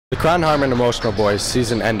The Croton Harmon Emotional Boys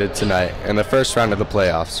season ended tonight in the first round of the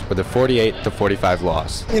playoffs with a 48-45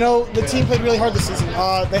 loss. You know, the team played really hard this season.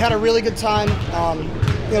 They had a really good time.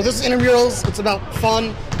 You know, this is intramurals. It's about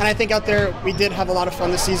fun, and I think out there we did have a lot of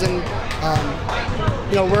fun this season.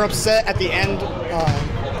 You know, we're upset at the end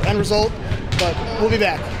result, but we'll be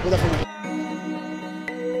back. We'll definitely.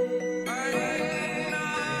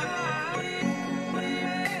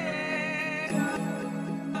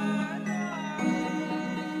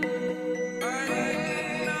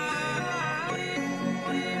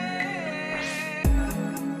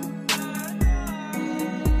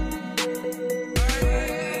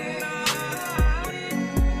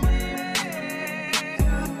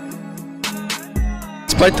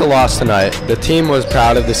 Despite the loss tonight, the team was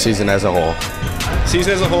proud of the season as a whole.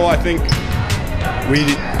 Season as a whole, I think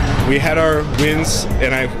we had our wins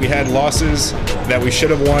and we had losses that we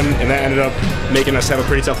should have won, and that ended up making us have a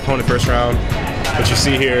pretty tough opponent first round. But you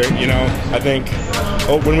see here, you know, I think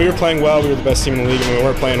when we were playing well, we were the best team in the league, and when we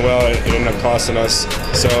weren't playing well, it ended up costing us.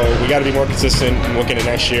 So we got to be more consistent and looking at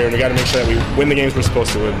next year, and we got to make sure that we win the games we're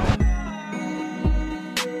supposed to win.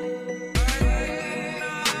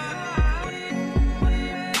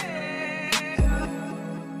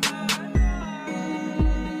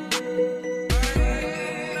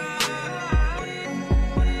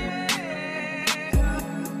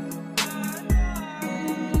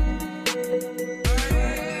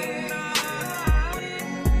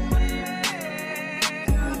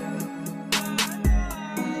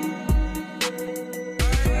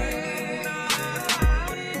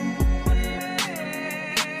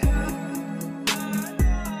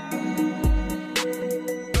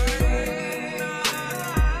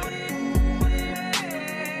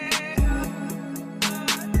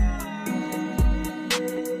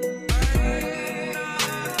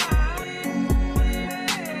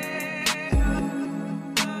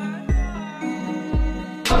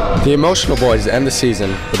 The Emotional Boys end the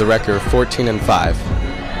season with a record of 14-5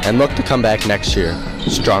 and look to come back next year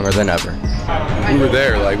stronger than ever. We were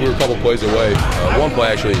there, we were a couple plays away. One play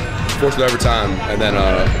actually forced it overtime, and then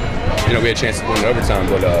we had a chance to win it overtime.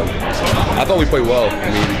 But I thought we played well. I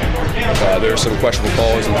mean, there were some questionable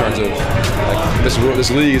calls in terms of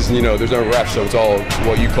this league is there's no refs, so it's all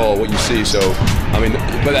what you call, what you see. So I mean,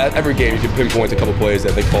 but at every game you can pinpoint a couple plays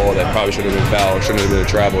that they call that probably should have been foul, shouldn't have been a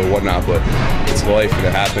travel or whatnot. But it's life and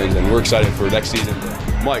it happens, and we're excited for next season.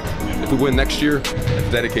 Mike, if we win next year,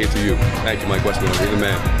 it's dedicated to you. Thank you, Mike Westmiller. You're the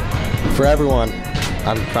man. For everyone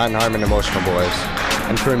on Croton Harmon Emotional Boys,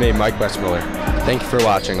 and for me, Mike Westmiller, thank you for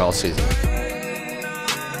watching all season.